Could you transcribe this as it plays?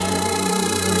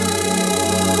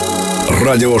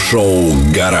Радиошоу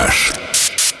 «Гараж».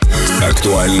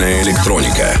 Актуальная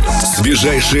электроника,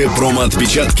 свежайшие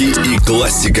промо-отпечатки и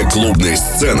классика клубной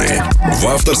сцены в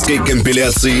авторской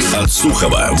компиляции от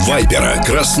Сухова, Вайпера,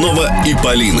 Краснова и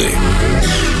Полины.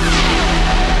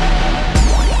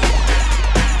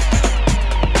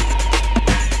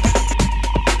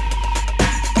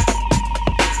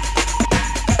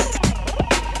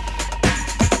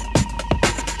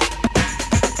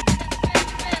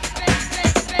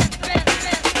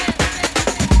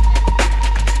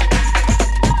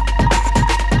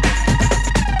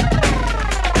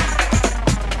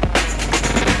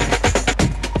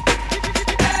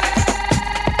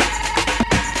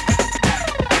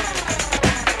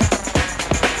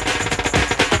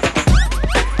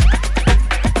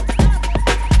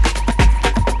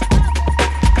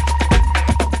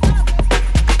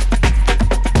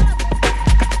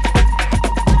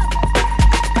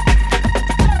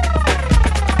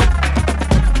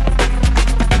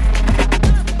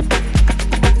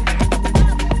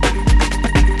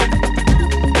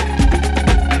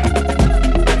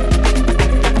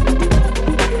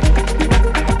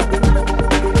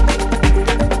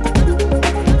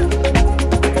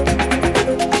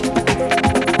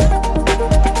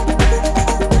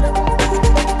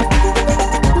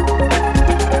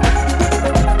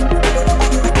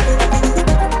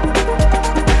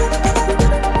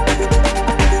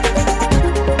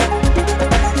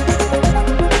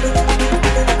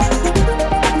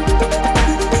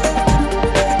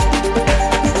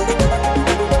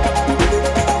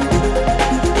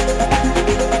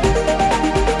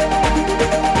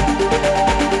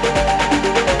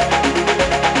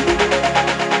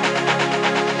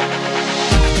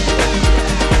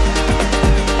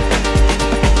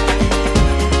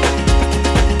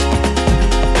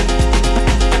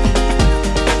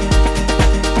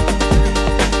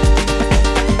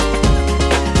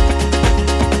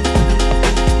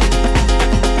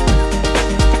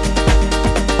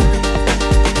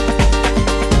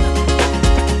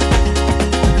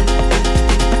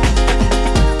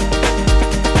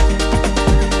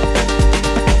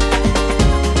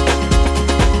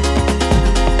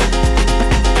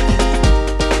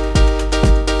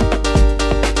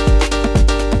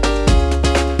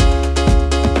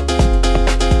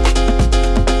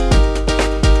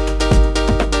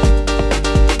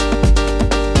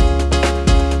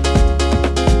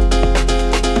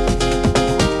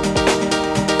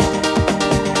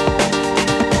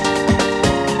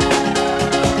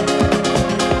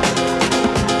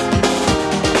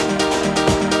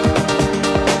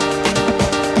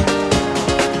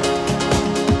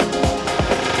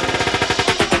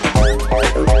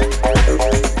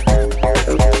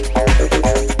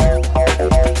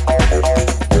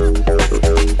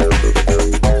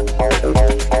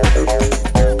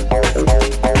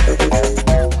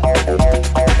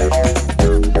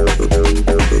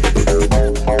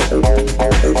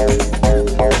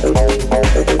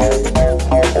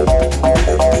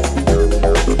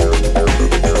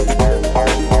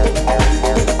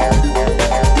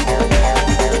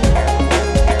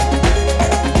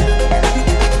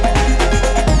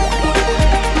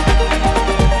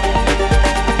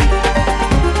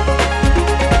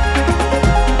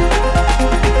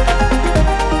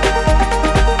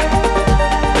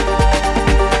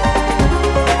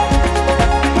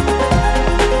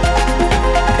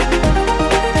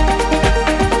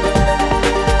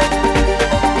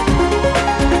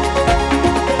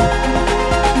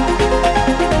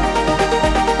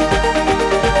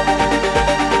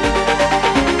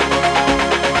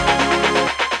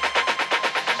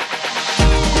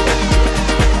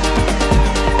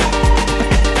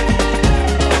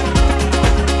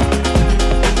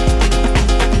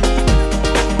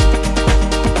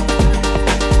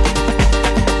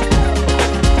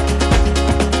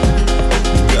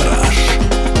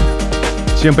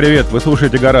 Всем привет! Вы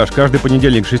слушаете «Гараж». Каждый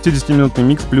понедельник 60-минутный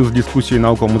микс плюс дискуссии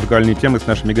на около-музыкальные темы с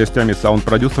нашими гостями,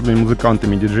 саунд-продюсерами,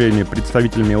 музыкантами, диджеями,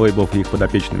 представителями лейблов и их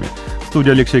подопечными. В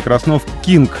студии Алексей Краснов,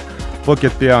 King,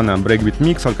 Pocket Piano, Breakbeat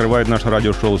Mix открывает наше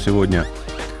радиошоу сегодня.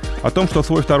 О том, что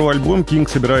свой второй альбом King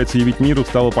собирается явить миру,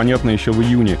 стало понятно еще в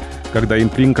июне, когда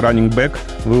Imprint Running Back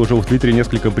выложил в Твиттере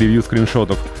несколько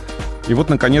превью-скриншотов. И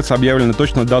вот, наконец, объявлена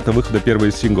точно дата выхода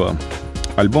первого сингла.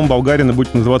 Альбом Болгарина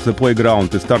будет называться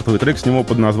Playground, и стартовый трек с него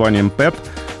под названием Pep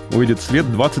выйдет в свет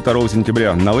 22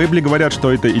 сентября. На лейбле говорят,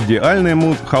 что это идеальная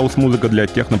хаус-музыка для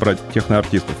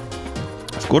техно-артистов.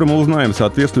 Скоро мы узнаем,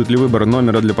 соответствует ли выбор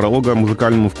номера для пролога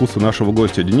музыкальному вкусу нашего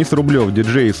гостя. Денис Рублев,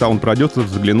 диджей и саунд-продюсер,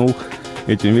 заглянул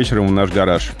этим вечером в наш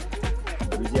гараж.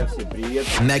 Друзья, всем привет.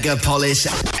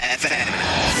 Megapolis FM.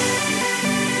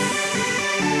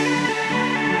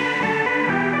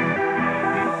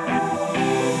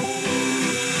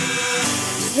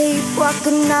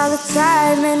 Walking all the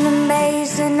time in a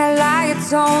maze and the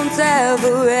lights don't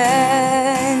ever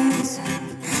end.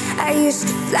 I used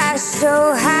to fly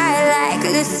so high like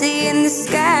Lucy in the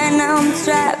sky. Now I'm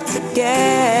trapped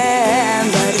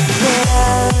again. But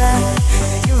again,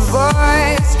 your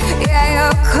voice, yeah,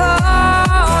 you're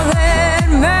calling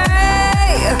me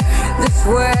this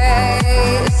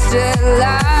wasted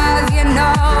love, you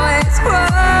know it's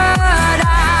what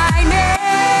I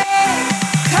need.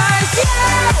 'Cause you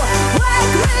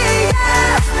wake me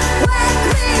up, wake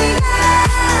me up.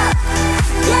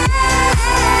 Yeah,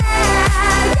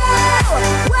 you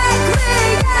wake me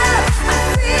up. I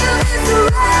feel this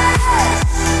rush.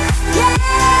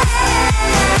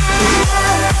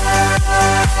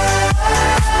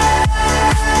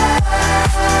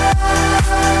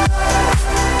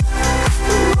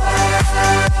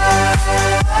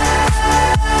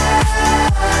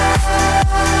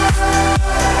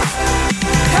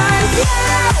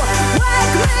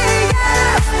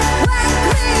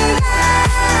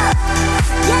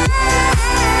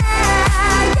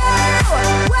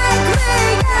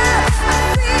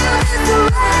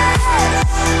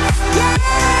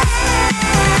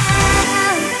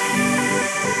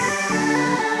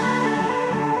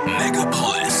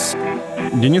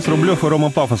 Денис Рублев и Рома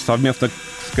Пафос совместно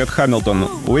с Кэт Хамилтон.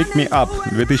 Wake Me Up,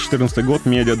 2014 год,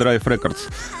 Media Drive Records.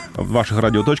 В ваших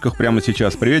радиоточках прямо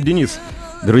сейчас. Привет, Денис.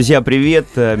 Друзья,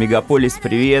 привет. Мегаполис,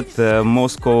 привет.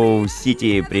 Москва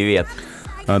Сити, привет.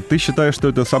 Ты считаешь, что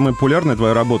это самая популярная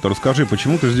твоя работа? Расскажи,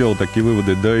 почему ты сделал такие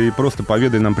выводы? Да и просто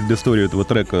поведай нам предысторию этого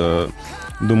трека.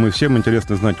 Думаю, всем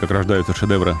интересно знать, как рождаются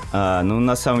шедевры.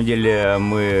 На самом деле,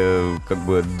 мы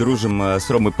дружим с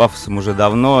Ромой Пафосом уже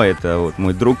давно. Это вот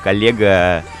мой друг,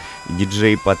 коллега,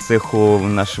 диджей по цеху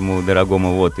нашему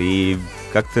дорогому. И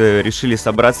как-то решили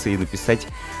собраться и написать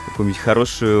какую-нибудь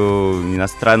хорошую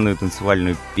иностранную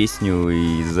танцевальную песню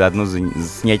и заодно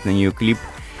снять на нее клип.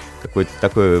 Какой-то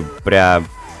такой про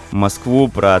Москву,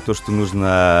 про то, что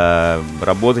нужно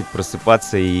работать,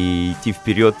 просыпаться и идти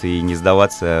вперед и не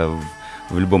сдаваться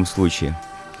в любом случае.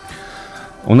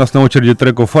 У нас на очереди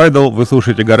трек of Idol. Вы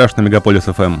слушаете «Гараж» на Мегаполис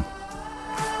FM.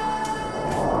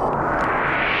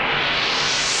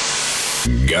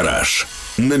 «Гараж»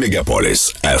 на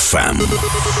Мегаполис FM.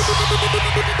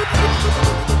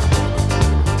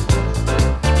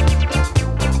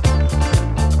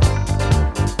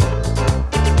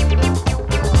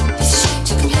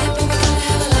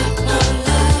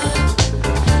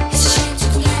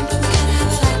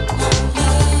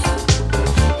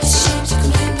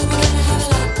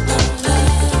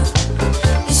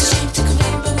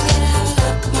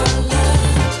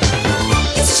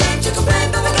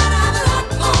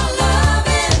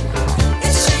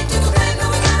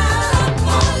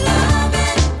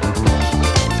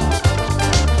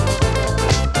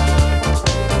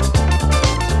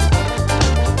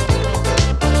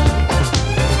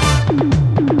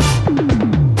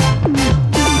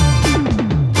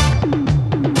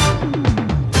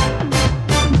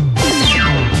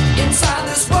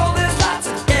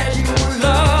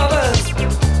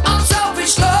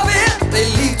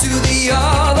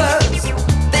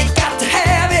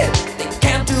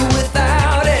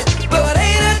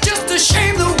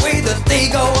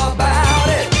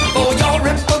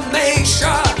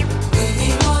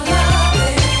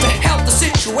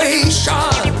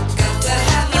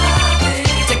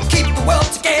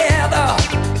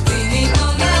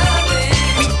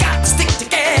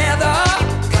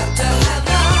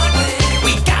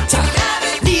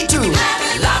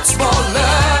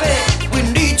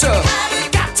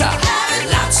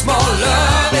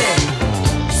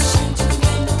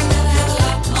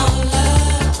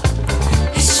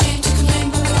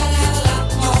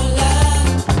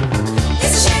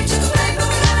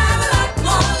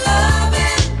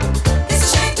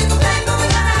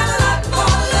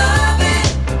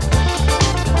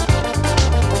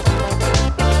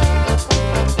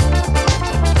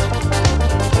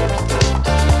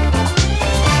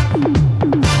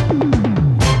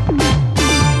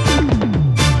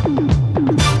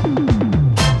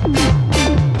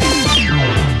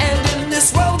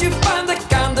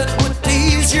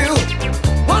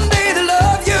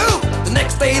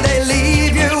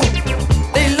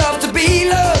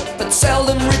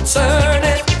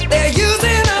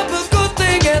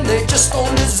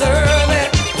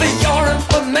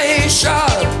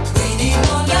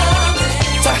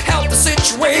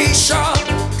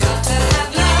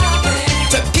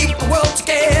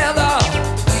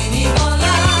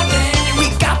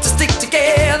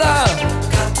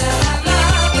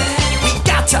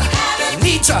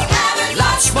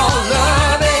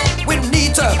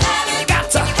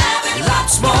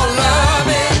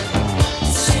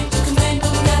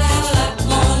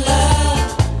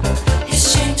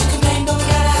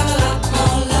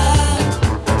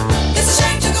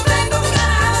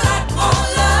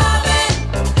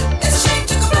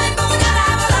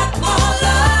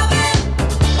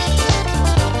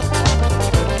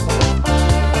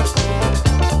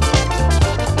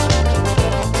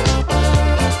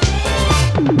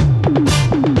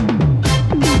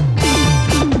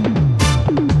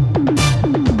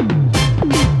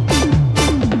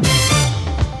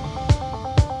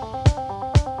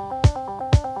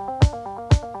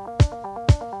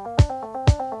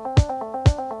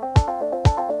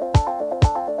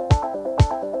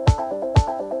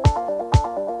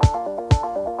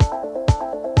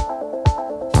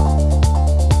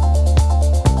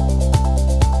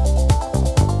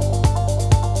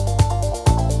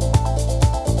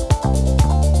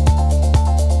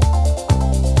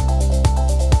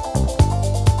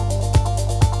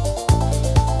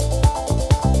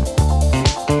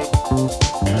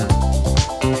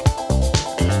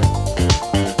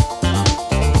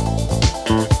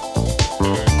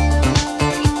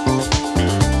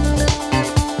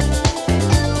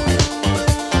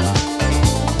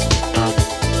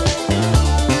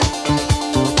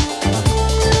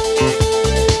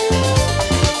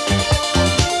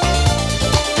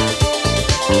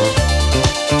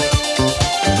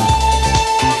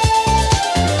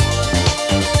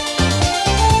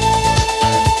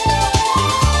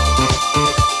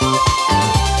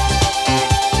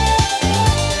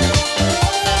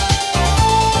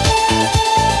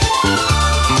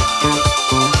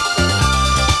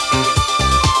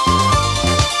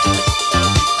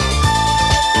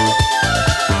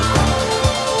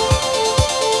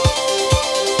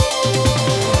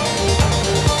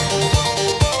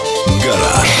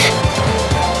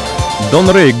 Don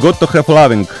Ray, Got to Have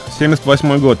Loving,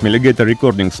 78 год, Milligator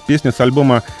Recordings, песня с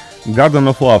альбома Garden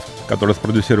of Love, который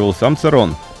спродюсировал сам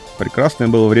Церон. Прекрасное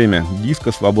было время,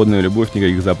 диско, свободная любовь,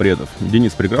 никаких запретов.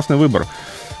 Денис, прекрасный выбор.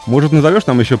 Может, назовешь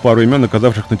нам еще пару имен,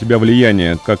 оказавших на тебя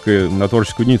влияние, как и на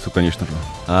творческую единицу, конечно же?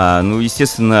 Ну,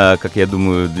 естественно, как я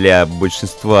думаю, для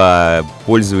большинства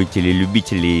пользователей,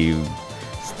 любителей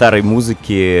старой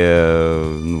музыки,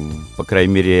 ну, по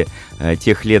крайней мере,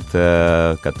 тех лет,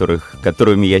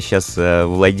 которыми я сейчас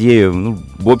владею, ну,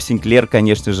 Боб Синклер,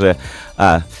 конечно же,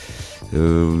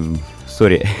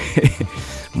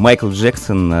 Майкл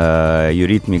Джексон,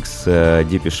 Eurythmics,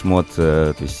 Depeche Mode,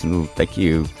 то есть, ну,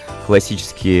 такие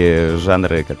классические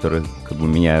жанры, которые как бы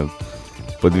меня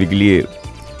подвигли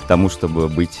к тому, чтобы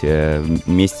быть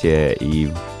вместе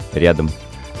и рядом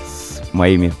с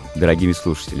моими дорогими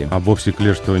слушателями. А Боб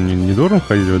Синклер что, не должен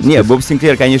ходить в этот Не, список? Боб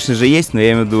Синклер, конечно же, есть, но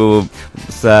я имею в виду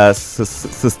со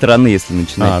стороны, если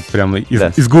начинать. Прямо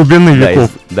Да. из глубины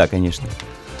веков. Да, конечно.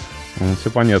 Все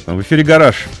понятно. В эфире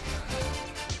 «Гараж».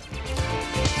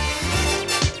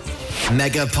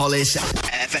 Megapolis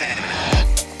FM.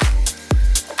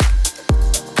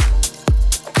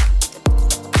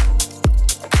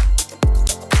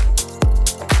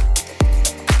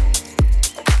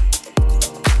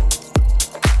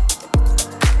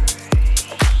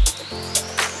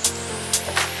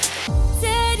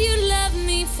 Said you love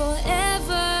me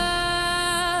forever,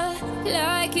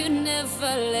 like you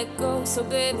never let go. So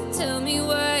baby, tell me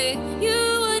why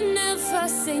you would never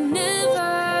say never.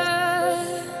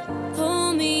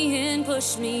 Pull me in,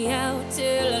 push me out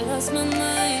till I lost my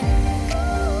mind.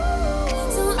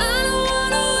 So I don't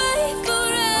wanna wait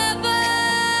forever,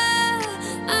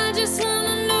 I just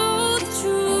wanna know the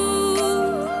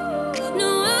truth. No,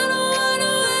 I don't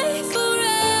wanna wait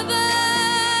forever,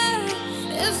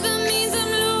 if that means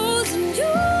I'm losing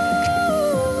you.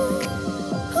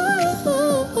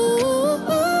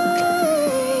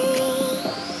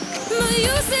 But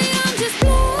you say I'm just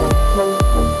blind,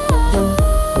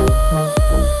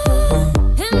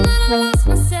 and that I lost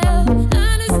myself. I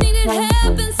just needed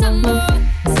help and some more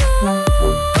time.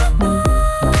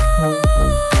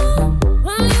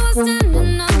 While you were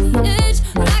standing on the edge,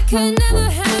 but I could never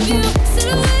have you.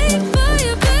 Still waiting for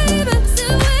you, baby.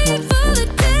 Still waiting for the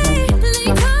day that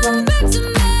you come back to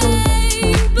me.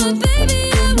 But baby,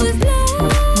 I was lost.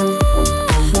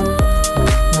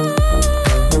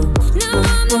 Now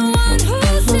I'm the one who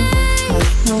says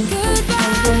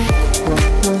goodbye.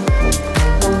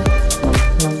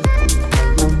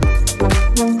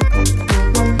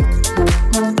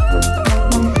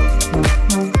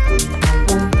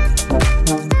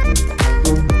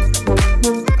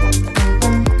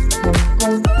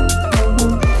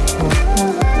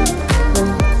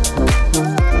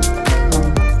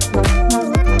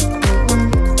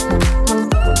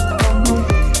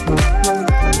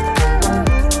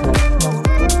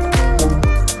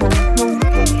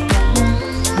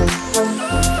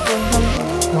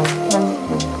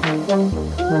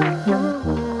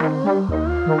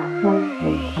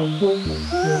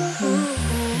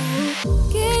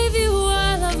 Gave you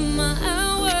all of my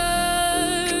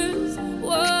hours,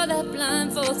 wore that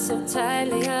blindfold so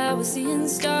tightly I was seeing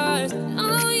stars.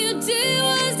 All you did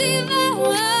was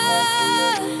devour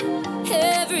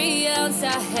every ounce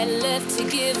I had left to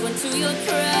give unto your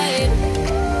pride.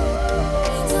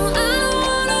 So I don't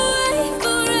wanna wait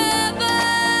forever,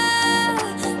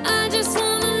 I just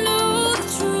wanna know the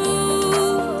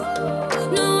truth.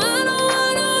 No, I don't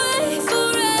wanna wait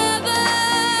forever,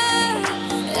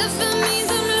 if it means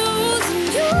I'm losing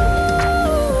you.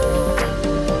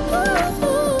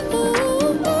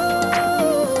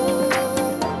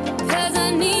 'Cause I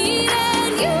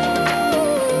needed you.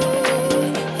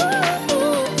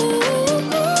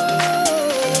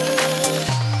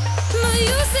 But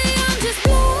you say I'm just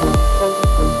blind,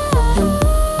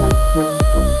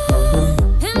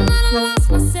 and that I lost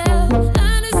myself.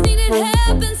 I just needed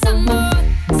help and some more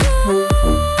time.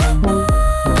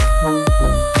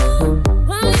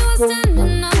 While you were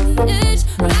standing on the edge,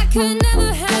 but I could never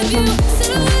have you.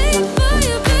 Still waiting for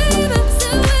you, baby.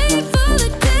 Still waiting for the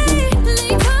day that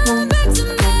you come back to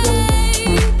me.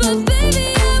 But baby,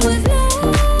 I was lost.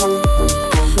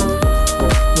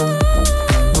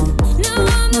 Now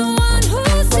I'm the one who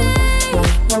says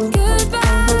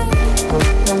goodbye.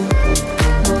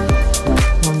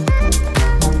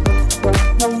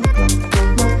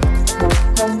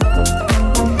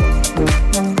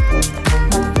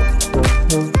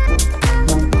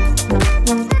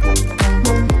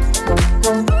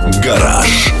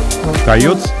 Гараж.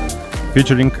 «Койотс»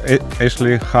 фичеринг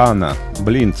Эшли Хана.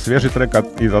 Блин, свежий трек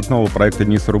из нового проекта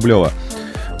Дениса Рублева.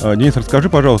 Денис, расскажи,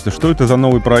 пожалуйста, что это за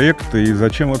новый проект и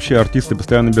зачем вообще артисты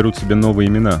постоянно берут себе новые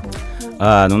имена?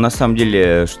 Ну, на самом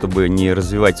деле, чтобы не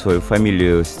развивать свою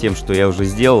фамилию с тем, что я уже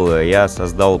сделал, я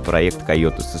создал проект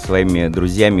 «Койоты» со своими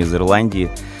друзьями из Ирландии,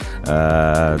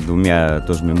 двумя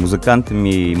тоже музыкантами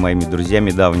и моими друзьями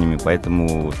давними,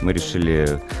 поэтому вот мы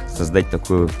решили создать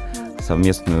такую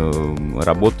совместную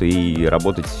работу и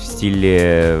работать в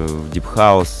стиле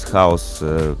дип-хаус, хаус,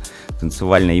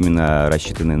 танцевально именно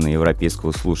рассчитанный на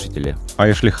европейского слушателя. А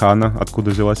Эшли Ханна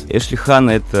откуда взялась? Эшли Ханна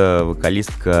 — это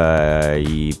вокалистка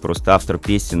и просто автор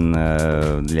песен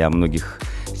для многих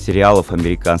сериалов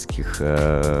американских.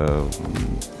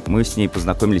 Мы с ней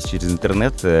познакомились через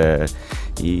интернет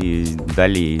и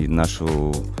дали ей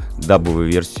нашу дабовую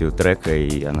версию трека,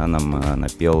 и она нам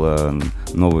напела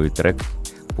новый трек,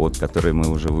 под который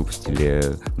мы уже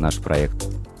выпустили наш проект.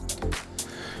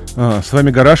 С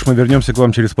вами Гараж, мы вернемся к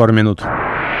вам через пару минут.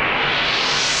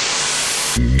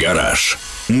 Гараж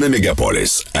на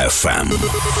Мегаполис FM.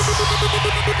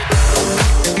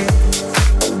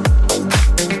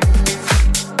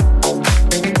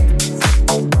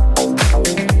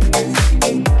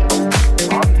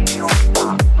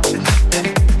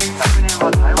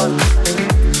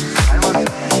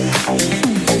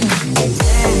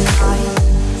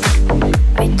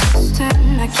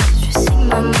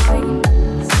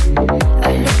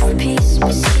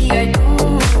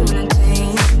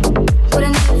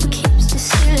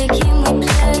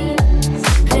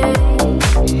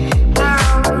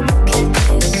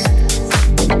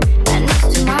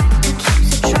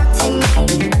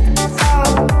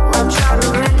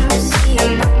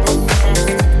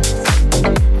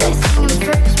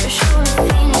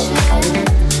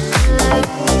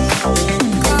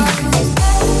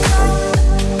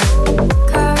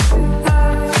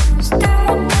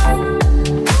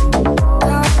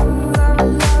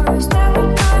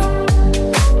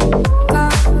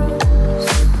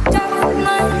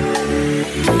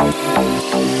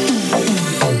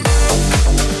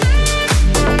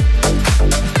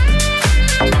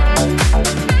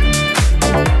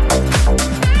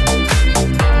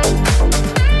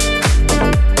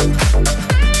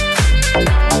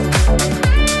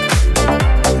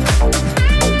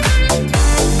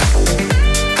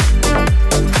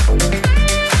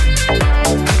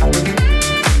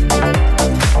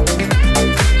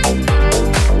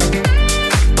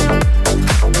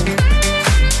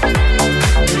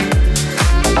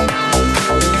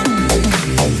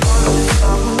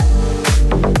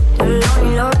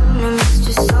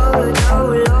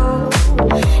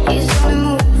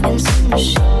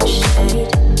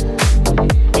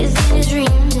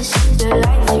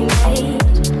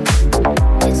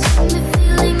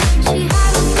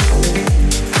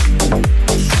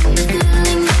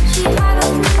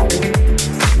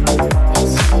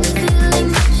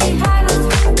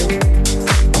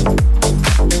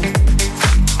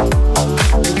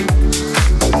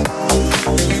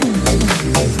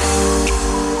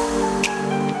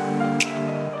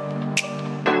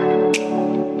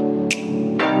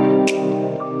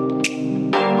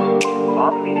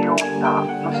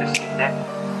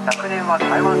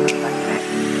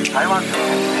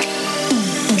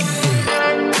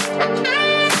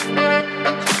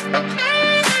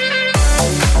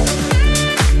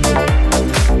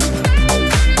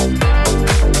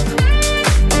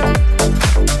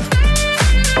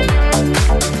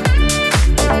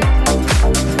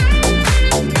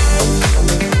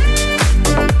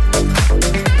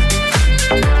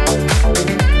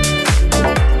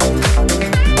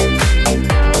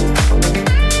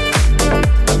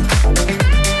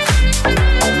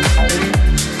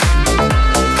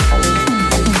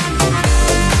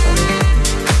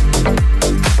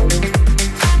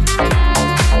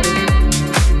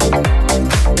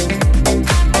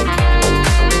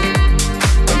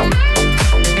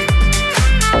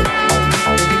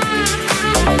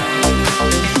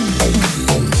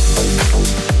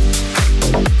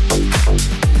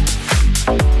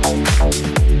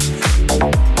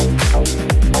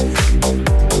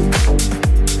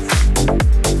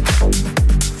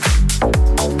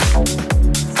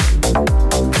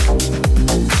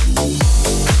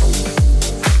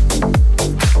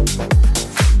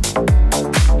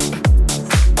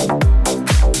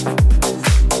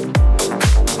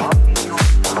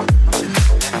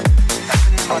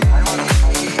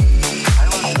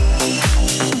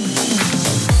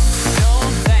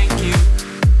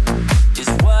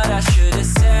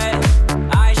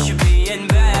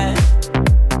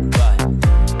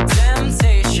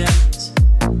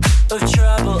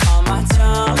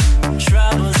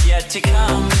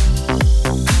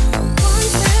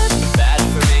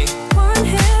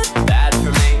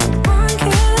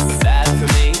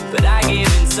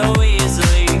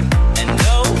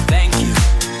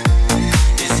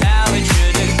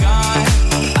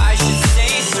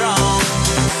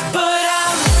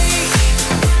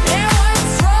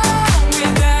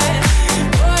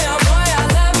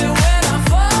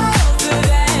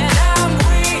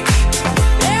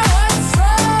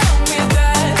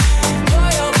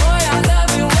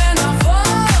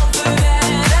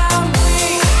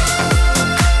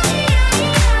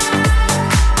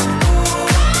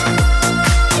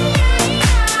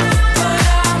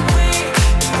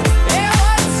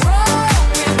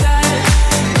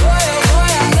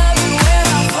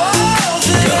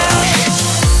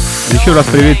 Еще раз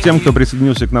привет тем, кто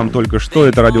присоединился к нам только что.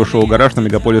 Это радиошоу «Гараж» на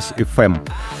Мегаполис FM.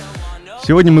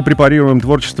 Сегодня мы препарируем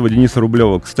творчество Дениса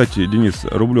Рублева. Кстати, Денис,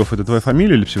 Рублев — это твоя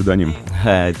фамилия или псевдоним?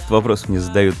 Этот вопрос мне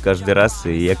задают каждый раз,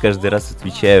 и я каждый раз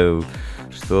отвечаю,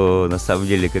 что на самом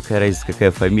деле какая разница,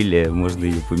 какая фамилия, можно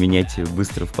ее поменять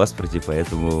быстро в паспорте,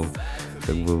 поэтому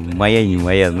как бы моя, не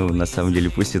моя, ну на самом деле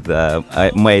пусть это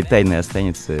моей тайной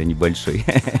останется небольшой.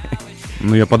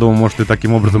 Ну, я подумал, может, ты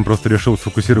таким образом просто решил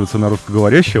сфокусироваться на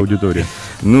русскоговорящей аудитории?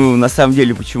 Ну, на самом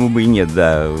деле, почему бы и нет,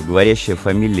 да. Говорящая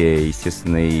фамилия,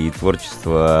 естественно, и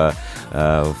творчество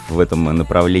в этом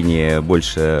направлении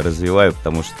больше развиваю,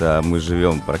 потому что мы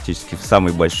живем практически в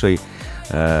самой большой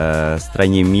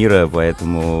стране мира,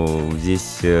 поэтому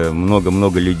здесь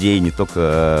много-много людей, не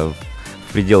только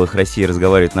в пределах России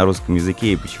разговаривают на русском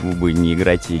языке, и почему бы не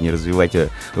играть и не развивать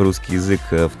русский язык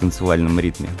в танцевальном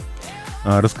ритме.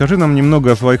 Расскажи нам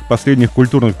немного о своих последних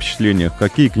культурных впечатлениях.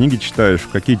 Какие книги читаешь, в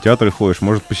какие театры ходишь?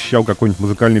 Может, посещал какой-нибудь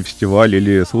музыкальный фестиваль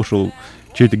или слушал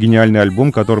чей-то гениальный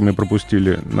альбом, который мы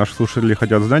пропустили? Наши слушатели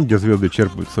хотят знать, где звезды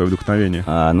черпают свое вдохновение.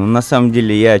 Ну, на самом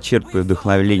деле, я черпаю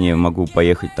вдохновение, могу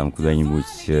поехать там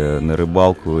куда-нибудь на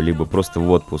рыбалку, либо просто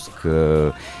в отпуск.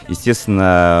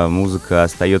 Естественно, музыка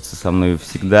остается со мной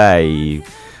всегда, и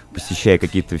посещая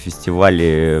какие-то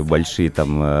фестивали большие,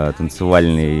 там,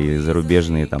 танцевальные,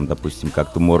 зарубежные, там, допустим,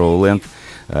 как Tomorrowland,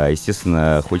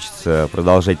 естественно, хочется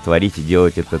продолжать творить и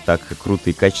делать это так круто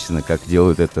и качественно, как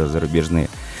делают это зарубежные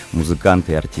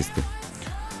музыканты и артисты.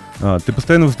 Ты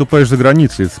постоянно выступаешь за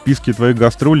границей. В списке твоих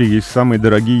гастролей есть самые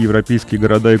дорогие европейские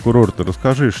города и курорты.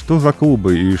 Расскажи, что за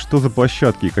клубы и что за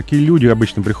площадки, какие люди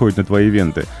обычно приходят на твои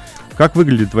ивенты? Как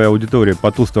выглядит твоя аудитория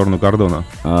по ту сторону кордона?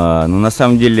 Ну, на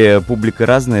самом деле, публика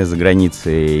разная за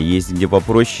границей. Есть где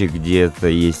попроще, где-то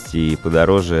есть и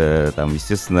подороже. Там,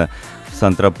 естественно, в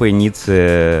Сан-Тропе,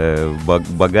 Ницце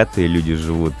богатые люди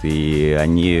живут, и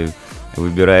они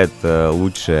выбирают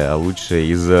лучшее. А лучшее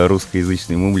из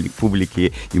русскоязычной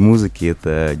публики и музыки —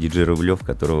 это диджей Рублев,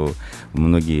 которого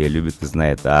многие любят и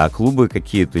знают. А клубы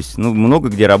какие? То есть, ну, много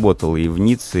где работал, и в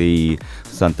Ницце, и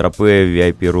в Сан-Тропе,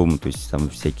 VIP Room, то есть там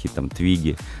всякие там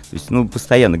твиги. То есть, ну,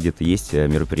 постоянно где-то есть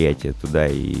мероприятия, туда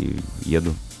и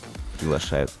еду,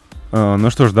 приглашают. Ну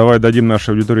что ж, давай дадим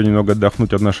нашей аудитории немного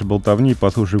отдохнуть от нашей болтовни и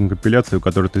послушаем компиляцию,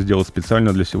 которую ты сделал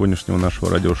специально для сегодняшнего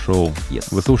нашего радиошоу. Yes.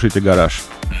 Вы слушаете «Гараж».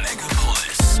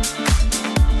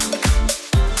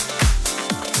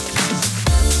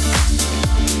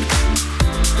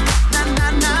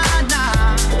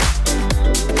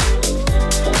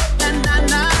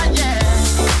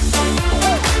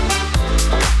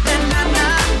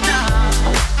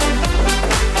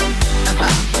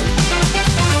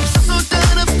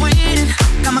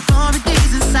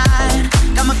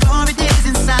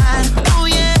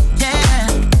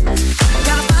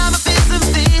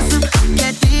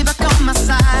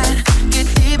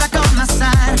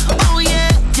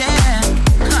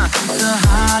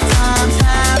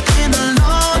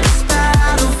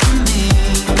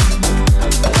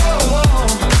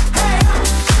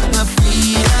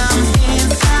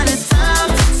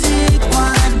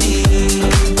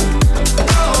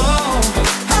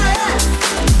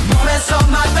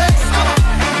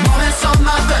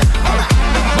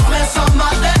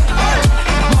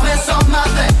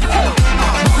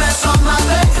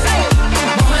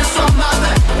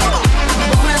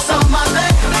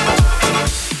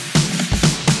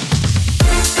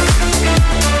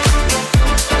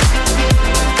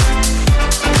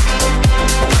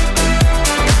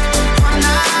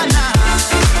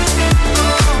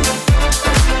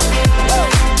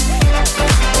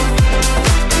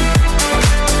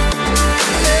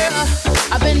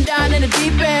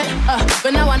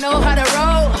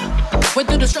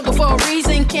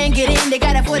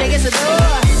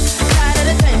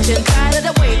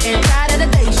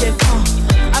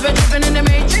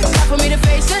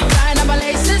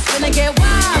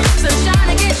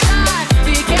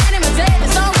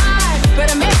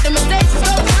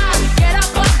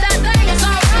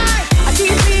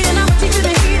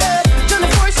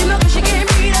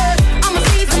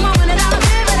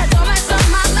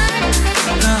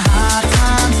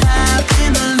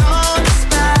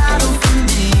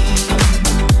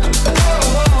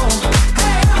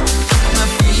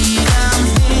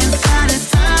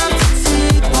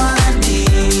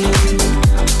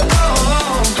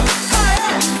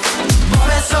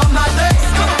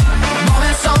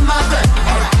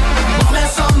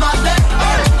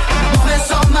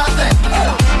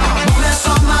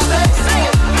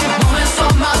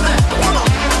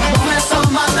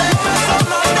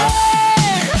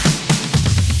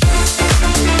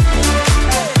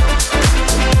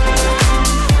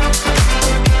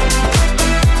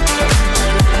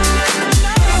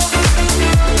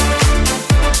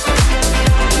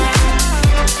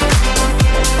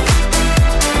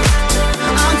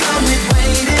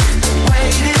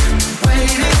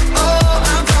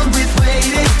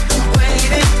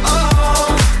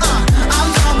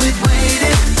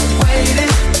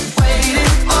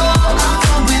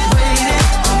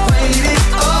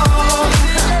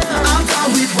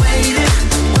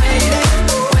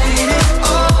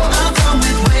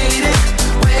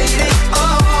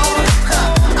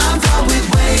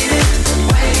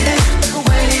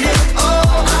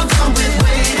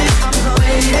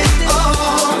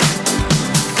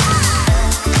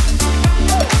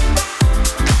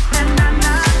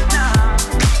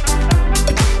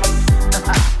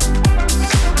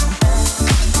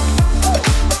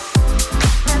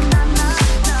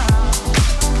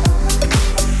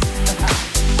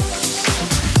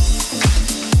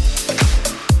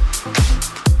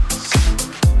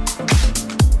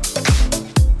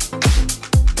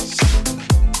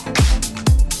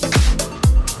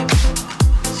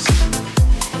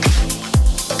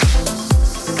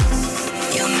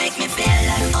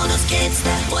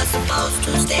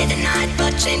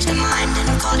 changed her mind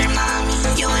and called her mommy.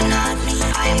 You are not me,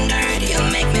 I am dirty. You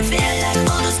make me feel like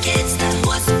all those kids that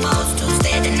was supposed to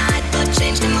stay the night but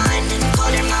changed their mind and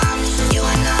called her mommy. You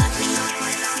are not me.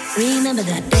 Remember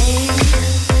that day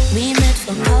we met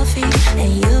for coffee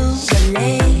and you were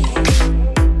late.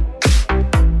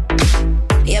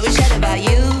 Yeah, we chat about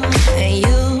you and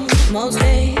you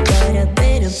mostly, but a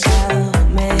bit about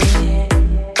me.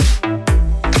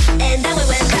 And then we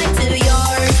went back to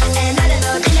yours, and I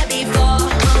never been there before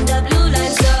on the blue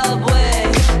line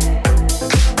subway.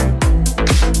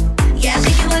 Yeah, I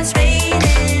think it was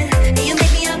raining, and you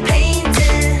made me a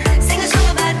painting, sing a song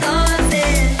about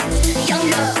nothing. Young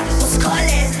love was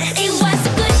calling. It was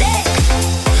a good day.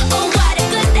 Oh, what a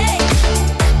good day.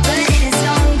 But it is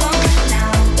long gone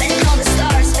now, when all the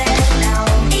stars fell down.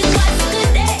 It was a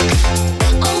good day.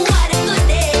 Oh, what a good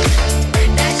day.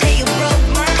 That day you broke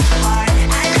my heart.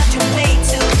 I loved you way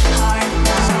too hard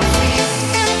now.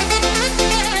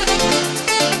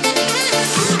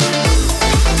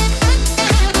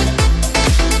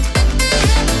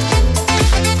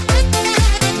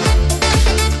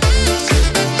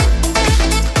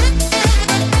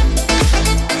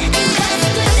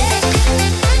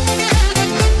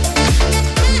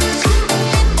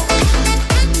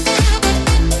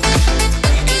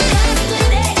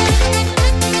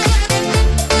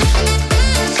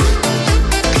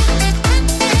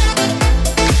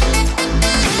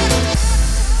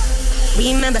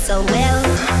 Remember so well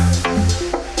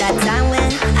that time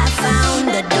when I found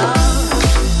the door.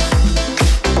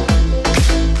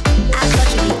 I thought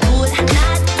you'd be cool,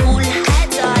 not cool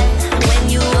at all when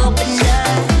you opened the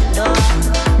door.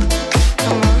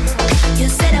 Come on, you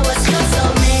said I was your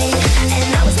soulmate, and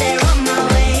I was there on my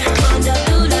way on the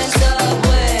blue line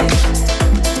subway.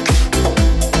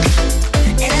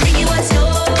 And I think it was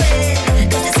your way,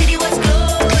 'cause the city was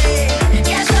glowing.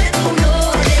 Yeah, I started to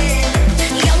notice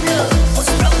young love was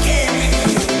broken.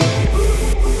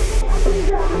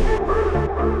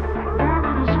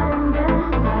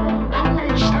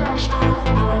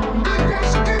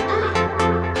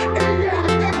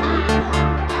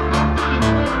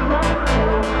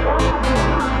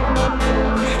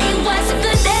 It was a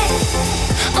good day.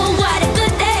 Oh, what a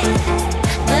good day.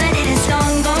 But it is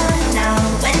long gone now,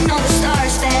 when all the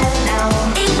stars fell down.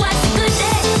 It was a good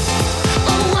day.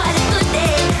 Oh, what a good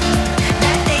day.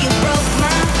 That day you broke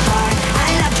my heart. I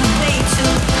loved you way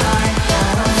too hard.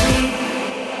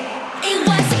 It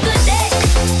was a good day.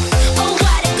 Oh,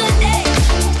 what a good day.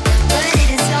 But it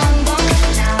is long gone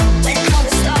now, when all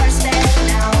the stars fell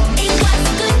down. It was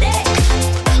a good day.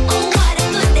 Oh, what a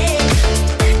good day.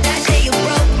 That day you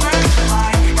broke my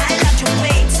heart. I loved you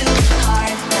way too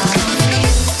hard now.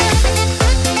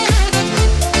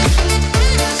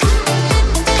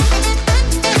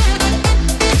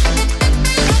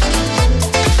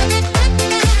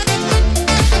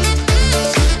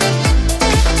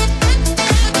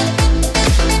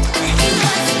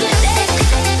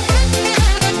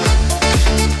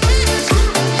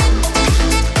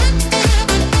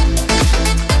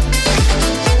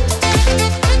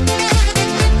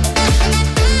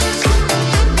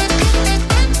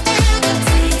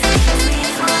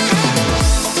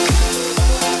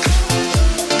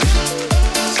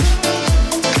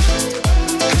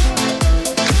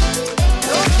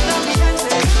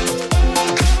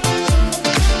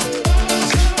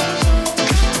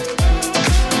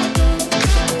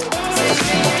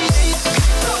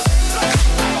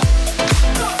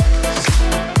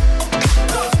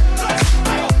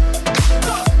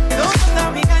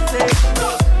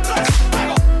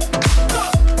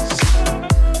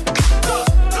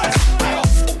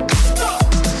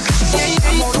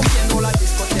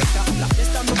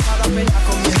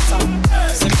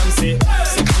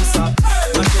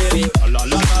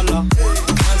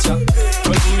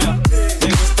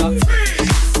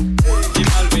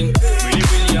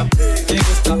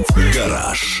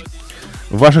 Гараж.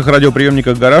 В ваших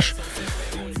радиоприемниках «Гараж».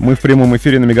 Мы в прямом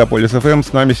эфире на Мегаполис FM.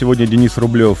 С нами сегодня Денис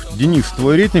Рублев. Денис,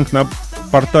 твой рейтинг на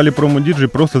портале промо-диджей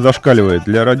просто зашкаливает.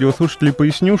 Для радиослушателей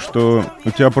поясню, что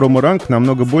у тебя промо-ранг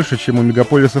намного больше, чем у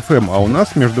Мегаполис FM. А у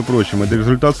нас, между прочим, это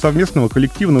результат совместного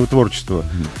коллективного творчества.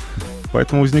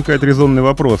 Поэтому возникает резонный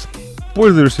вопрос.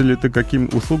 Пользуешься ли ты какими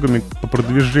услугами по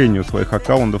продвижению своих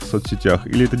аккаунтов в соцсетях?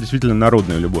 Или это действительно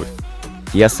народная любовь?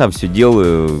 Я сам все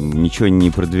делаю, ничего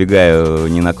не продвигаю,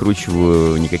 не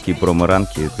накручиваю, никакие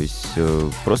промо-ранки. То есть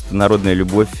просто народная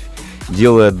любовь,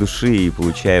 делаю от души и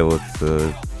получаю вот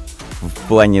в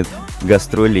плане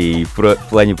гастролей и в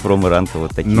плане промо-ранка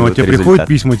вот такие Но вот тебе результаты. приходят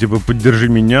письма, типа, поддержи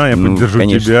меня, я поддержу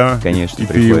конечно, тебя. Конечно, и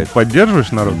приходят. ты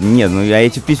поддерживаешь народ? Нет, а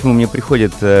эти письма мне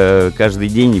приходят каждый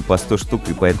день и по 100 штук,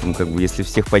 и поэтому, как бы, если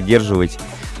всех поддерживать,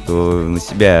 то на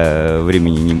себя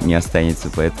времени не останется,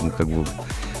 поэтому как бы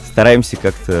стараемся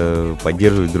как-то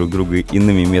поддерживать друг друга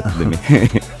иными методами.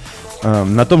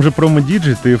 На том же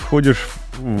промо-диджей ты входишь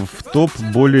в топ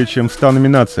более чем в 100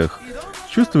 номинациях.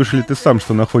 Чувствуешь ли ты сам,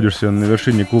 что находишься на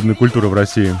вершине клубной культуры в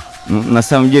России? Ну, на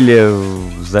самом деле,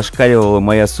 зашкаливала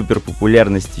моя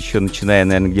суперпопулярность еще начиная,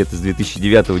 наверное, где-то с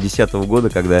 2009-2010 года,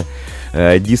 когда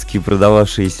диски,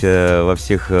 продававшиеся во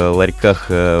всех ларьках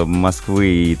Москвы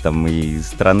и, там, и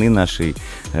страны нашей,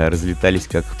 разлетались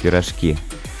как пирожки.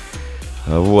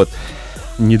 Вот.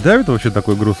 Не давит вообще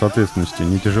такой груз ответственности?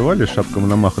 Не тяжела ли шапка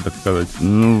Мономаха, так сказать?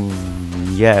 Ну,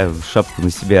 я шапку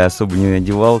на себя особо не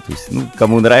надевал. То есть, ну,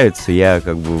 кому нравится, я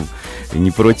как бы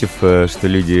не против, что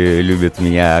люди любят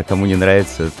меня, а кому не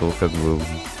нравится, то как бы...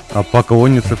 А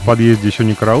поклонницы в подъезде еще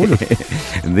не караулят?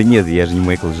 Да нет, я же не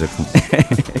Майкл Джексон.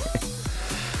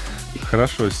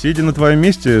 Хорошо. Сидя на твоем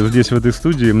месте здесь, в этой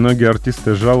студии, многие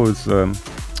артисты жалуются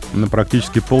на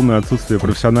практически полное отсутствие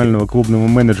профессионального клубного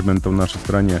менеджмента в нашей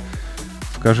стране.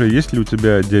 Скажи, есть ли у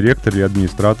тебя директор или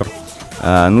администратор?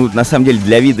 Ну, на самом деле,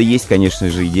 для вида есть, конечно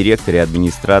же, и директор, и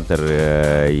администратор,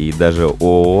 и даже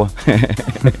ООО.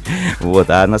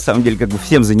 Вот, а на самом деле, как бы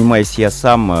всем занимаюсь я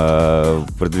сам,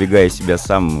 продвигаю себя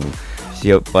сам,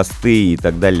 все посты и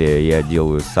так далее я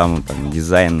делаю сам, там,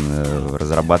 дизайн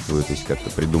разрабатываю, то есть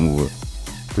как-то придумываю.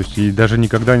 То есть и даже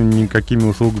никогда никакими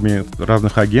услугами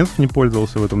разных агентств не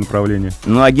пользовался в этом направлении?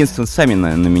 Ну, агентства сами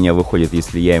на меня выходят,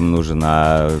 если я им нужен,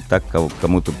 а так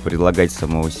кому-то предлагать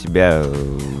самого себя,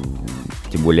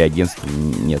 тем более агентству,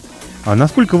 нет. А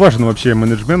насколько важен вообще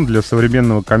менеджмент для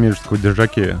современного коммерческого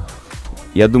диджокея?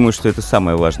 Я думаю, что это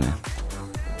самое важное.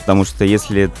 Потому что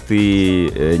если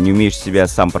ты не умеешь себя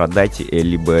сам продать,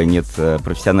 либо нет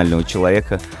профессионального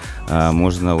человека,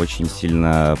 можно очень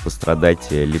сильно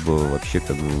пострадать, либо вообще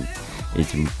как бы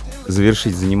этим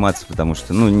завершить заниматься, потому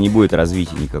что, ну, не будет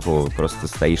развития никакого, просто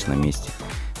стоишь на месте,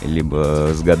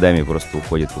 либо с годами просто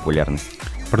уходит популярность.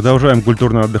 Продолжаем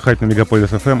культурно отдыхать на Мегаполис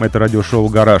FM. Это радиошоу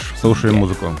 «Гараж». Слушаем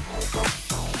музыку.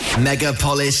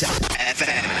 Megapolis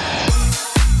FM.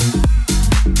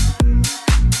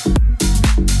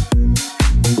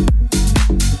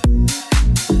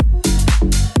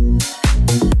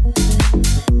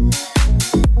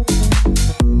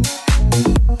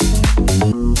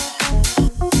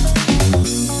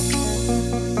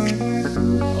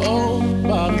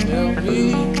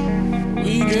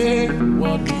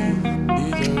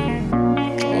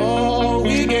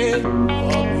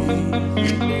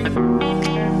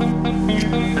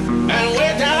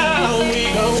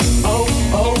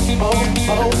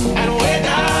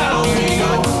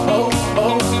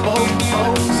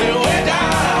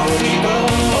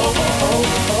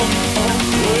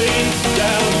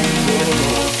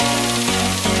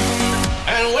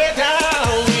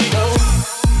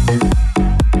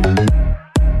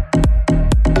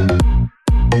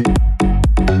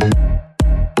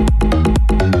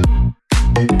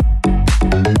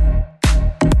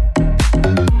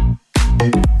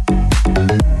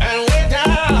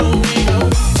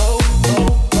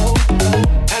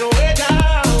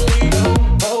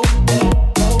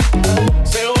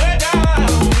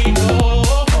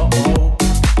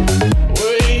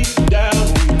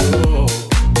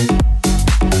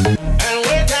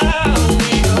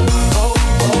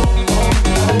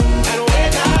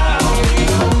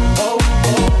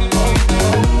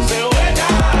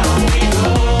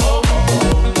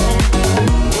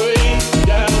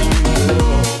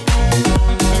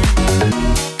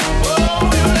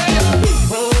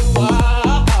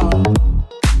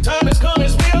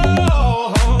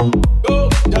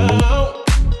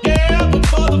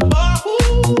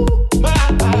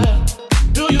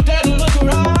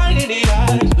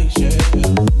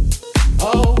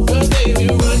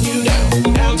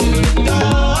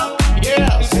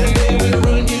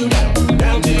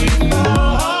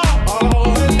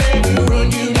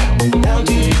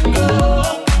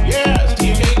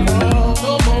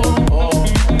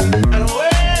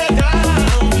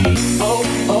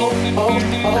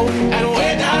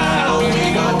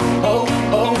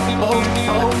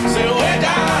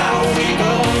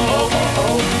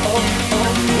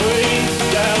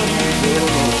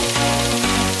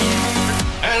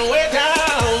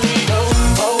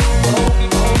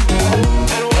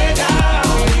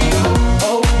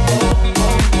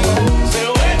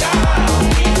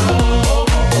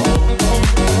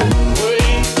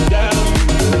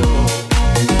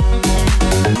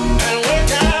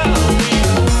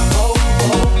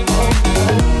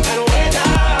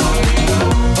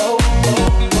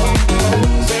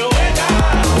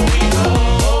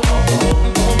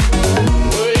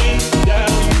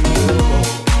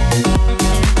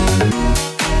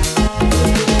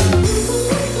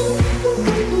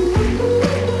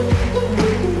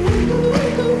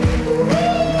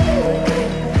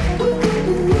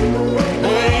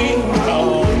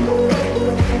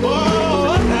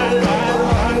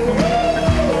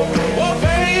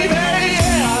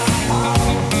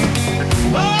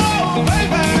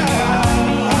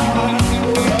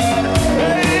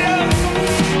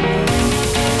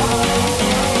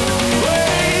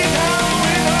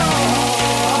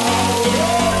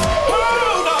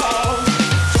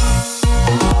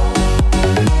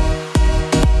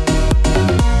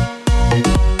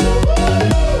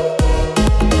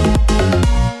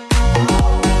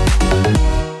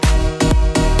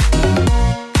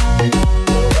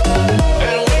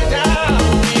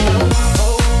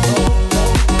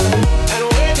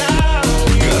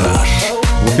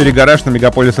 эфире «Гараж» на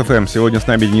Мегаполис ФМ. Сегодня с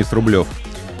нами Денис Рублев.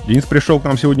 Денис пришел к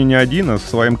нам сегодня не один, а со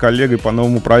своим коллегой по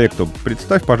новому проекту.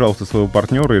 Представь, пожалуйста, своего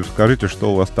партнера и расскажите,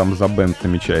 что у вас там за бэнд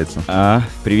намечается.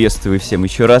 Приветствую всем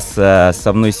еще раз.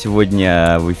 Со мной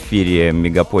сегодня в эфире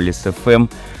Мегаполис ФМ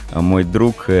мой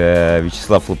друг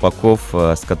Вячеслав Лопаков,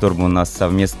 с которым у нас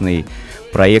совместный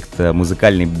проект,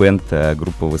 музыкальный бэнд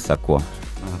группа «Высоко».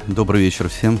 Добрый вечер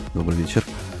всем, добрый вечер.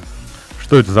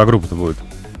 Что это за группа-то будет?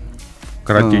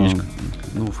 Коротенечко.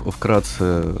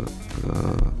 Вкратце,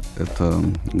 это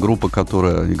группа,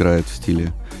 которая играет в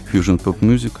стиле Fusion Pop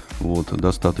Music, вот,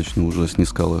 достаточно уже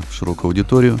снискала широкую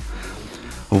аудиторию.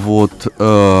 Вот,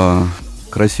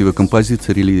 красивые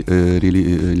композиции,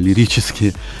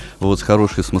 лирические, вот, с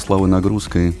хорошей смысловой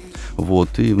нагрузкой.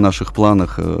 Вот, и в наших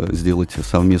планах сделать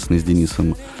совместный с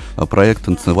Денисом проект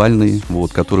танцевальный,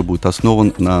 вот, который будет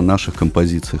основан на наших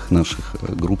композициях, наших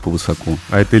группы «Высоко».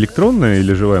 А это электронная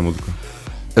или живая музыка?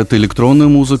 Это электронная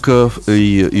музыка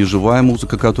и живая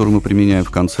музыка, которую мы применяем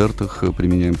в концертах,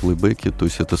 применяем плейбеки, то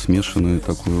есть это смешанное,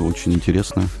 такое очень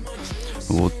интересное,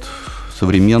 вот,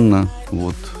 современно,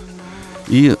 вот,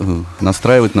 и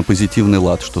настраивать на позитивный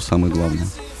лад, что самое главное.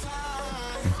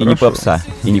 И не попса,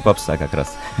 как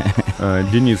раз.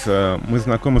 Денис, мы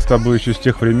знакомы с тобой еще с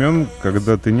тех времен,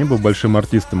 когда ты не был большим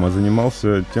артистом, а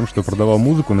занимался тем, что продавал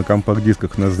музыку на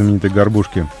компакт-дисках на знаменитой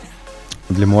 «Горбушке».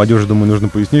 Для молодежи, думаю, нужно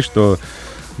пояснить, что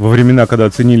во времена, когда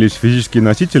ценились физические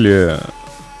носители,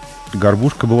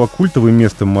 «Горбушка» была культовым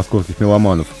местом московских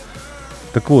меломанов.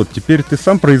 Так вот, теперь ты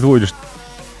сам производишь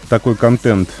такой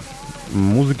контент.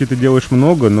 Музыки ты делаешь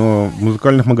много, но в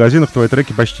музыкальных магазинах твои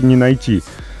треки почти не найти.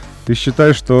 Ты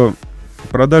считаешь, что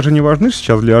продажи не важны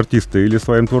сейчас для артиста, или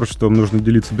своим творчеством нужно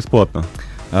делиться бесплатно?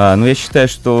 Я считаю,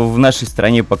 что в нашей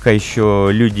стране пока еще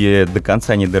люди до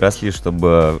конца не доросли,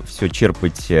 чтобы все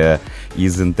черпать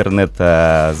из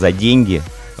интернета за деньги.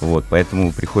 Вот,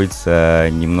 поэтому приходится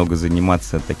немного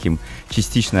заниматься таким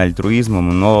частично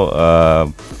альтруизмом,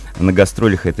 но на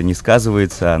гастролях это не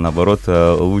сказывается, а наоборот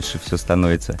лучше все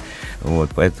становится.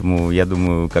 Вот, поэтому я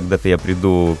думаю, когда-то я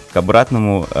приду к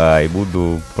обратному и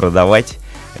буду продавать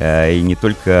и не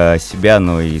только себя,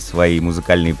 но и свои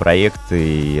музыкальные проекты,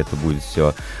 и это будет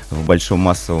все в большом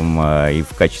массовом и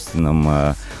в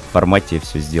качественном формате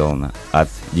все сделано от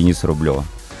Дениса Рублева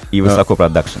и «Высоко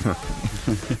Продакшн».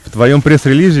 В твоем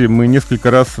пресс-релизе мы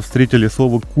несколько раз встретили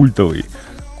слово «культовый».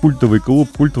 Культовый клуб,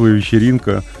 культовая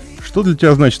вечеринка. Что для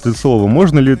тебя значит это слово?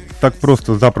 Можно ли так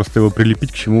просто-запросто его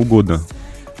прилепить к чему угодно?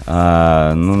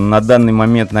 На данный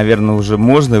момент, наверное, уже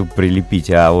можно прилепить,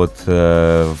 а вот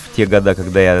в те года,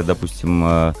 когда я,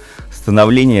 допустим,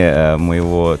 становление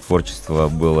моего творчества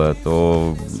было,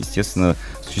 то, естественно,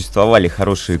 существовали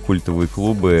хорошие культовые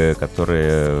клубы,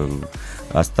 которые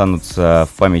останутся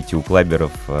в памяти у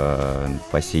клаберов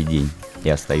по сей день и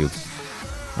остаются.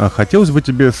 Хотелось бы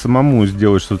тебе самому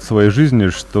сделать что-то в своей жизни,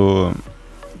 чтобы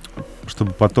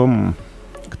потом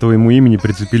к твоему имени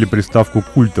прицепили приставку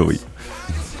 «культовый»?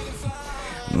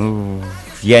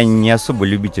 Я не особо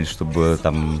любитель, чтобы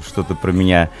там что-то про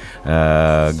меня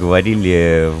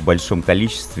говорили в большом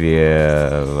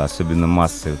количестве, особенно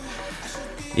массы.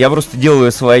 Я просто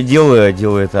делаю свое дело,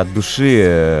 делаю это от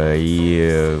души,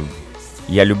 и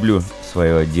я люблю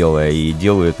свое дело, и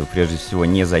делаю это прежде всего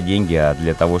не за деньги, а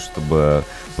для того, чтобы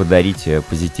подарить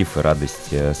позитив и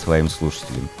радость своим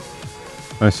слушателям.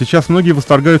 Сейчас многие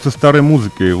восторгаются старой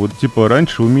музыкой, вот типа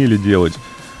раньше умели делать.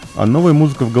 А новая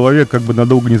музыка в голове как бы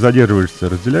надолго не задерживаешься.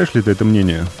 Разделяешь ли ты это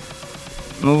мнение?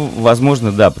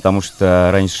 Возможно, да, потому что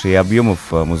раньше и объемов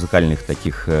музыкальных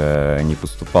таких не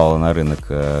поступало на рынок,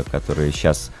 которые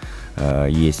сейчас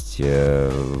есть.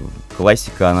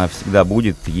 Классика, она всегда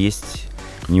будет, есть,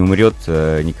 не умрет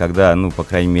никогда, по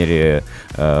крайней мере,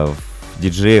 в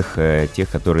диджеях, тех,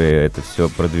 которые это все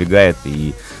продвигают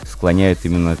и склоняют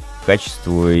именно к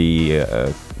качеству, и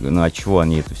от чего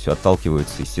они это все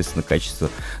отталкиваются. Естественно, качество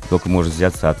только может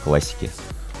взяться от классики.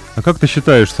 А как ты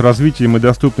считаешь, с развитием и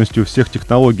доступностью всех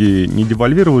технологий не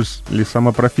девальвировалась ли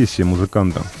сама профессия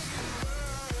музыканта?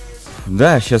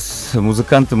 Да, сейчас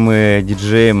музыкантом и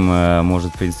диджеем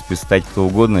может, в принципе, стать кто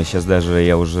угодно. Сейчас даже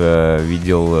я уже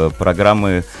видел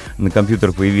программы на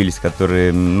компьютер появились,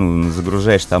 которые,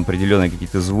 загружаешь там определенные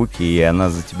какие-то звуки, и она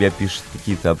за тебя пишет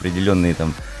какие-то определенные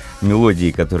там мелодии,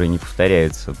 которые не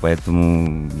повторяются.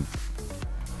 Поэтому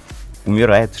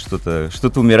умирает что-то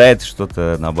умирает,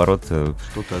 что-то наоборот.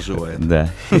 Что-то оживает. Да.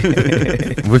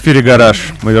 В эфире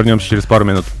 «Гараж». Мы вернемся через пару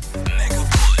минут.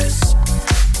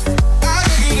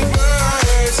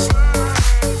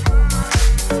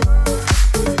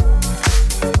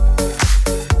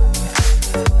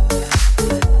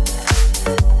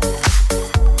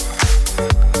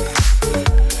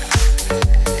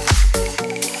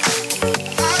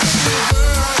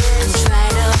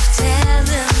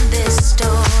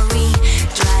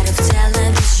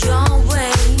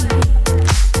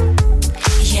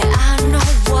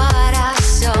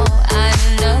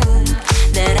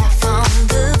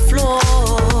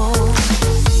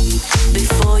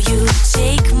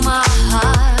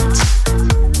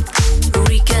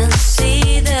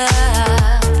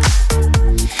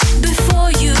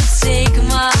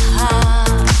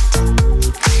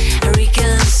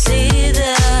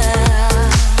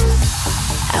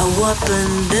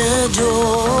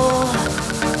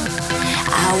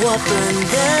 open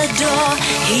the door.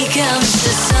 Here comes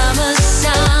the summer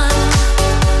sun.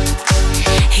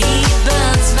 He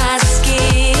burns my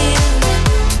skin.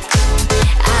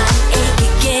 I'm ache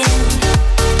again.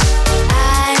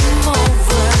 I'm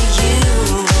over you.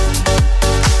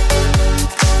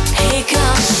 Here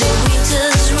comes the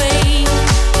winter's rain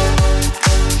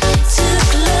to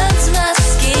cleanse my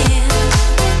skin.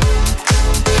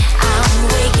 I'm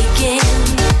awake again.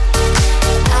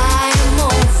 I'm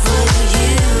over you.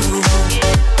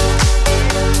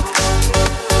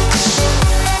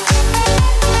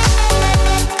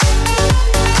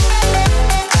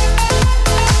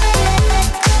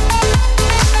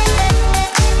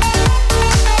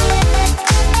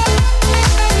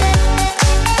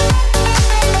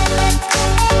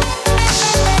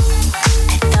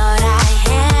 I thought I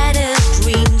had a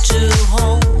dream to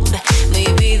hold.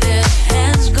 Maybe that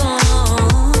has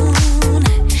gone.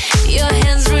 Your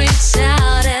hands reach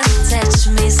out and touch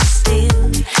me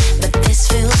still, but this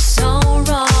feels so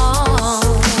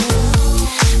wrong.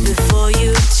 Before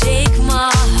you take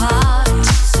my heart,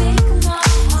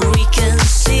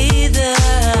 reconsider.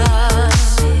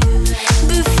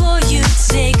 Before you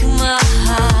take my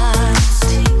heart,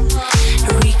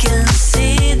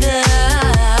 reconsider.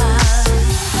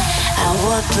 I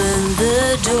open the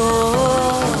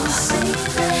door.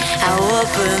 I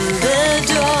open the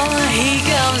door. Here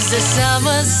comes the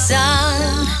summer sun.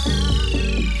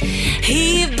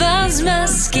 He burns my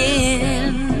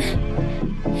skin.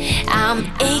 I'm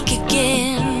ache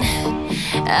again.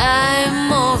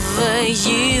 I'm over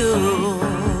you.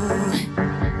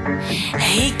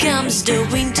 Here comes the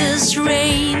winter's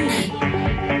rain.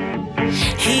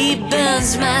 He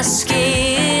burns my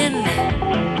skin.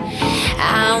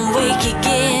 I'm awake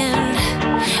again.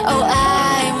 Oh,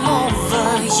 I'm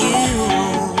over you.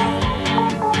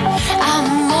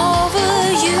 I'm over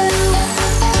you.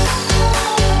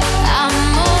 I'm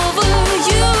over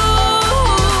you.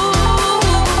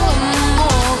 I'm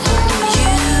over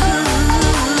you.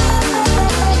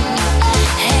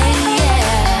 Hey,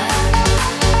 yeah.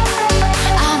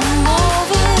 I'm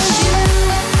over you.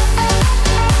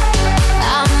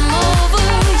 I'm over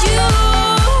you.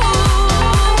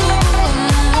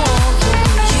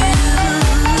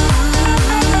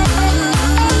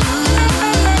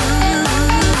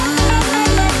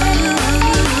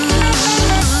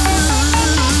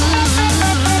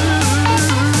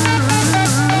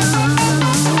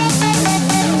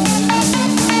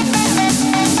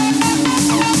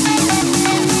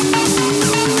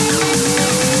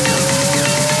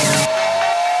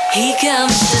 Here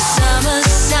comes the summer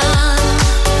sun.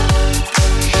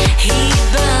 He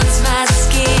burns my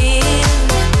skin.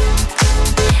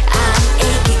 I'm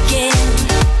ache again.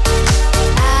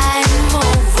 I'm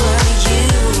over you.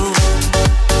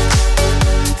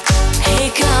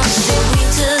 Here comes the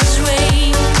winter's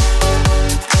rain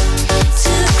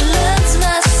to cleanse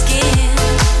my skin.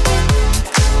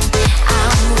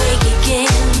 I'm awake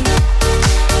again.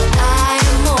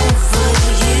 I'm over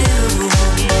you.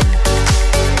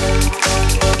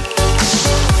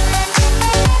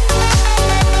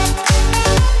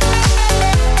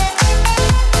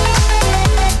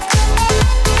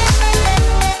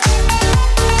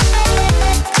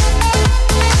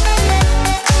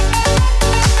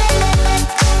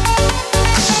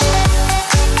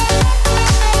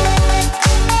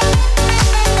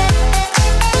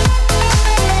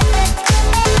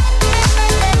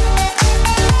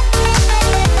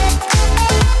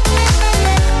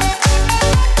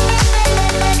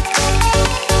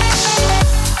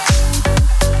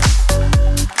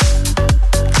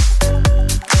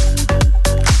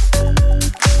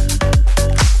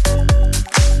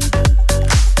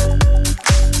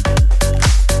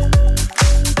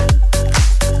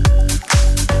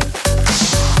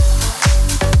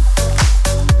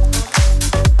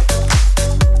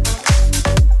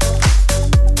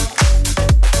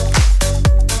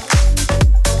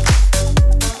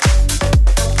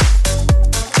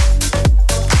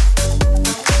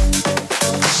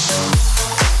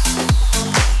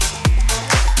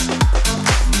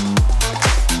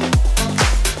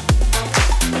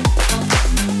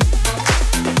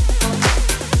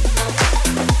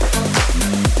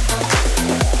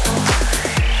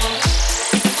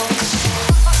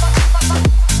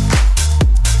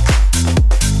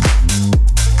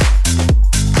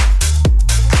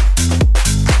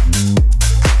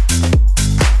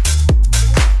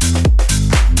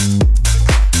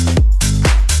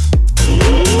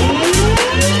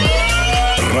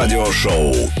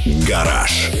 Радиошоу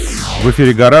 «Гараж». В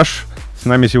эфире «Гараж». С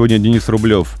нами сегодня Денис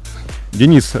Рублев.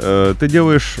 Денис, ты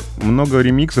делаешь много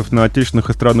ремиксов на отечественных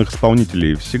эстрадных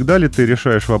исполнителей. Всегда ли ты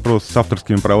решаешь вопрос с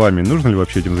авторскими правами? Нужно ли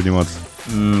вообще этим заниматься?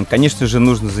 Конечно же,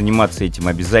 нужно заниматься этим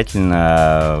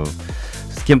обязательно.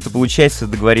 С кем-то получается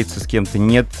договориться, с кем-то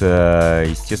нет.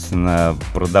 Естественно,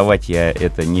 продавать я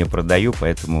это не продаю,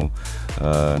 поэтому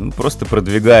просто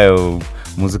продвигаю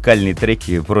музыкальные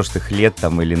треки прошлых лет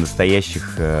там, или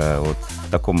настоящих вот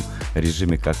в таком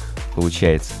режиме, как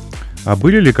получается. А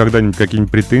были ли когда-нибудь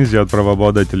какие-нибудь претензии от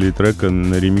правообладателей трека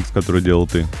на ремикс, который делал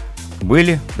ты?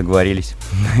 Были, договорились.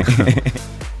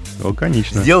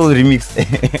 Лаконично. Сделал ремикс.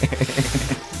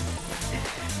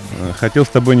 Хотел с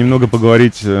тобой немного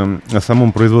поговорить о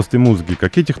самом производстве музыки.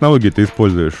 Какие технологии ты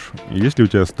используешь? Есть ли у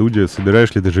тебя студия?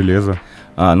 Собираешь ли ты железо?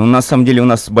 На самом деле у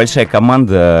нас большая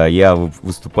команда. Я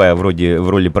выступаю в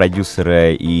роли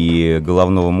продюсера и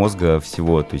головного мозга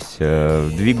всего. То есть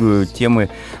двигаю темы.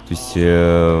 То есть,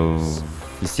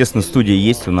 естественно, студия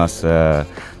есть у нас.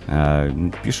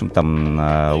 Пишем там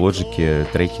на лоджике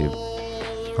треки.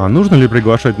 А нужно ли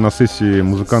приглашать на сессии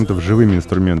музыкантов с живыми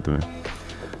инструментами?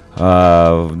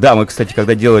 Да, мы, кстати,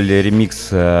 когда делали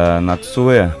ремикс на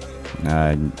Цуэ,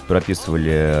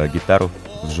 прописывали гитару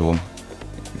в живом.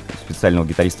 Специального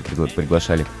гитариста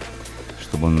приглашали,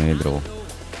 чтобы он наигрывал.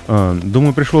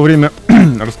 Думаю, пришло время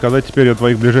рассказать теперь о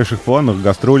твоих ближайших планах,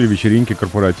 гастроли, вечеринки,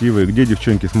 корпоративы, где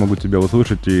девчонки смогут тебя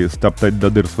услышать и стоптать до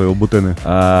дыр своего бутены.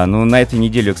 На этой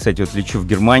неделе, кстати, вот лечу в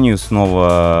Германию,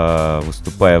 снова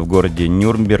выступая в городе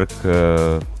Нюрнберг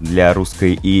для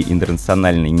русской и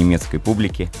интернациональной немецкой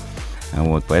публики.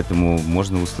 Вот, поэтому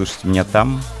можно услышать меня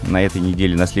там на этой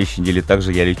неделе. На следующей неделе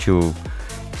также я лечу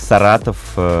в Саратов,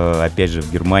 опять же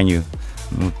в Германию.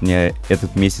 У меня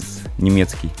этот месяц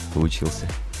немецкий получился.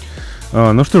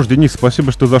 Ну что ж, Денис,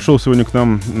 спасибо, что зашел сегодня к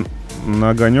нам на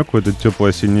огонек в этот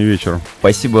теплый осенний вечер.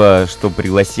 Спасибо, что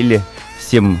пригласили.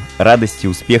 Всем радости,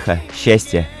 успеха,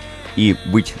 счастья и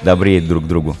быть добрее друг к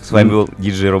другу. С вами был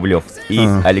диджей Рублев и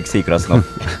Алексей Краснов.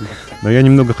 Но я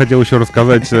немного хотел еще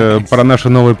рассказать про наше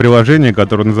новое приложение,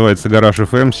 которое называется Garage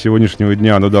FM. С сегодняшнего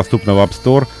дня оно доступно в App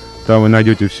Store. Там вы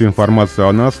найдете всю информацию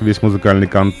о нас, весь музыкальный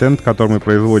контент, который мы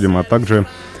производим, а также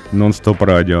нон-стоп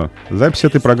радио. Запись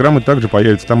этой программы также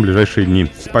появится там в ближайшие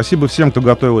дни. Спасибо всем, кто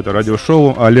готовил это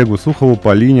радиошоу, Олегу Сухову,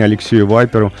 Полине, Алексею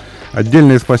Вайперу.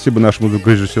 Отдельное спасибо нашему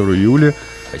звукорежиссеру Юле.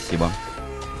 Спасибо.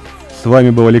 С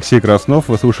вами был Алексей Краснов.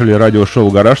 Вы слушали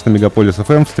радиошоу «Гараж» на Мегаполис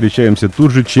FM. Встречаемся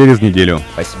тут же через неделю.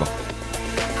 Спасибо.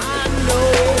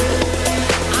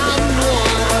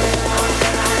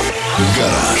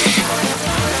 Гараж.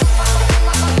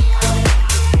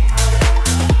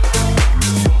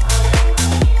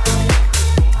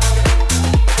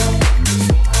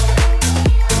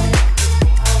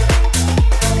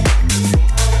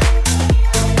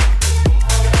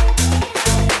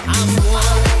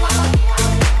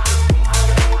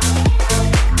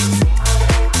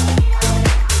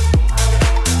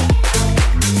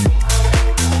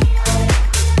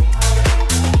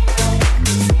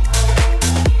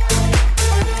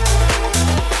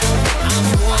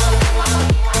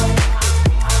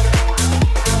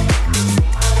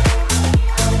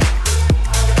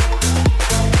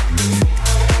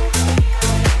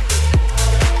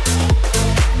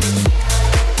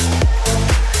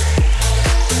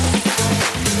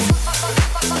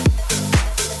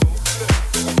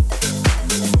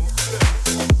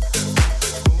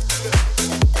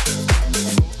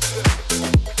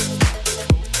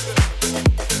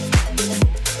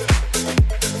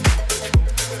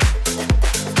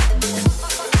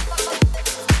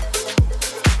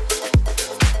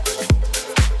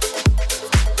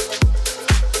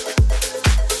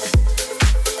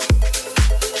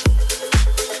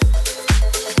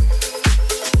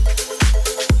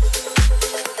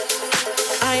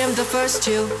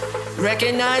 To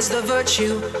recognize the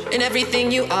virtue in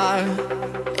everything you are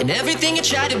and everything you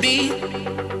try to be.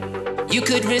 You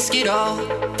could risk it all,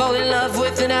 fall in love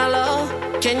with an outlaw.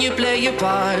 Can you play your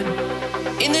part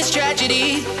in this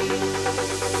tragedy?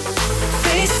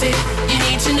 Face it, you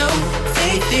need to know.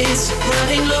 Faith is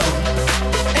running low.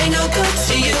 Ain't no good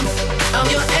to you. I'm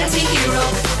your anti-hero.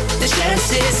 The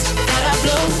chances that I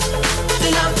blow,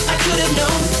 the love I could have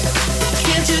known.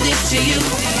 Can't do this to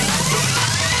you.